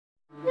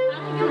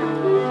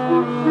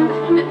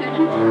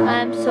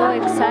I'm so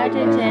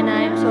excited and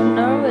I'm so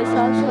nervous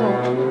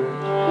also.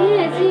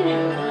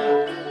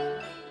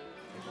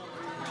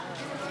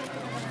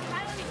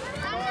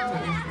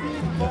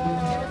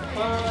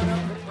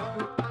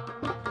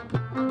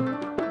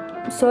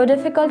 So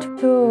difficult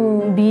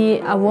to be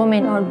a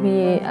woman or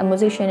be a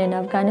musician in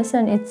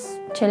Afghanistan. It's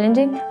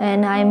challenging,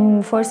 and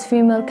I'm first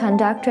female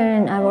conductor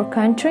in our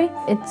country.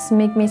 It's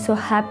make me so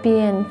happy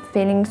and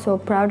feeling so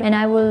proud, and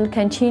I will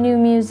continue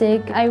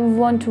music. I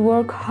want to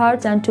work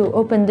hard and to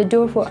open the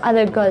door for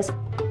other girls.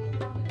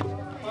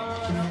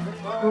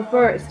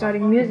 Before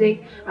starting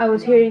music, I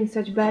was hearing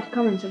such bad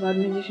comments about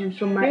musicians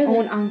from my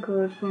own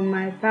uncle, from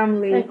my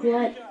family. Like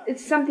what?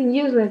 It's something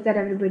useless that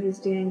everybody's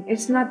doing.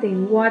 It's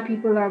nothing. Why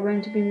people are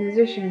going to be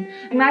musicians?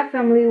 My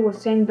family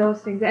was saying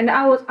those things, and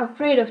I was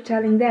afraid of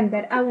telling them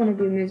that I want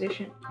to be a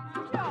musician.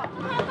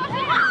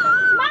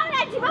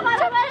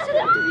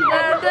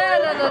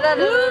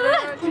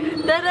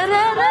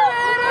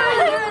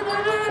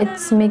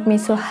 It's make me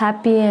so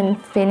happy and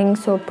feeling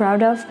so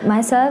proud of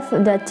myself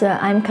that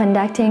I'm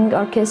conducting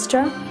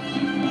orchestra.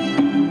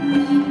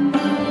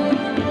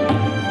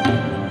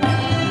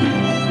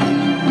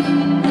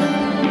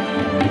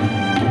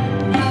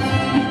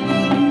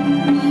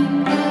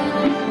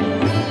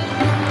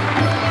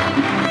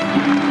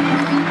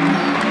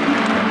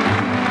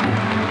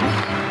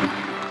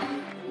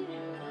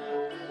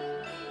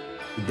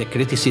 The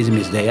criticism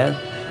is there.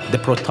 The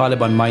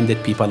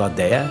pro-Taliban-minded people are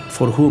there,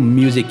 for whom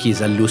music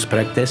is a loose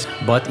practice,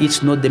 but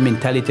it's not the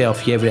mentality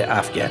of every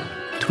Afghan.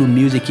 Through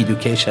music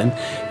education,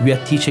 we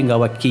are teaching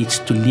our kids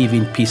to live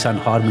in peace and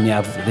harmony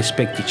and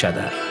respect each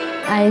other.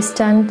 I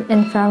stand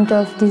in front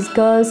of these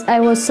girls.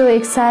 I was so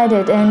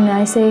excited, and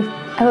I say,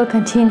 I will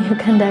continue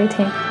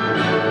conducting.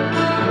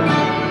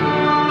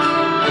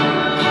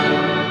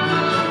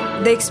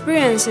 The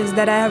experiences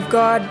that I have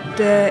got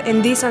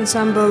in this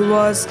ensemble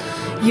was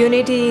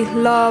unity,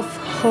 love,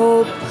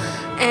 hope,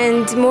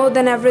 and more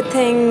than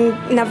everything,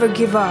 never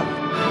give up.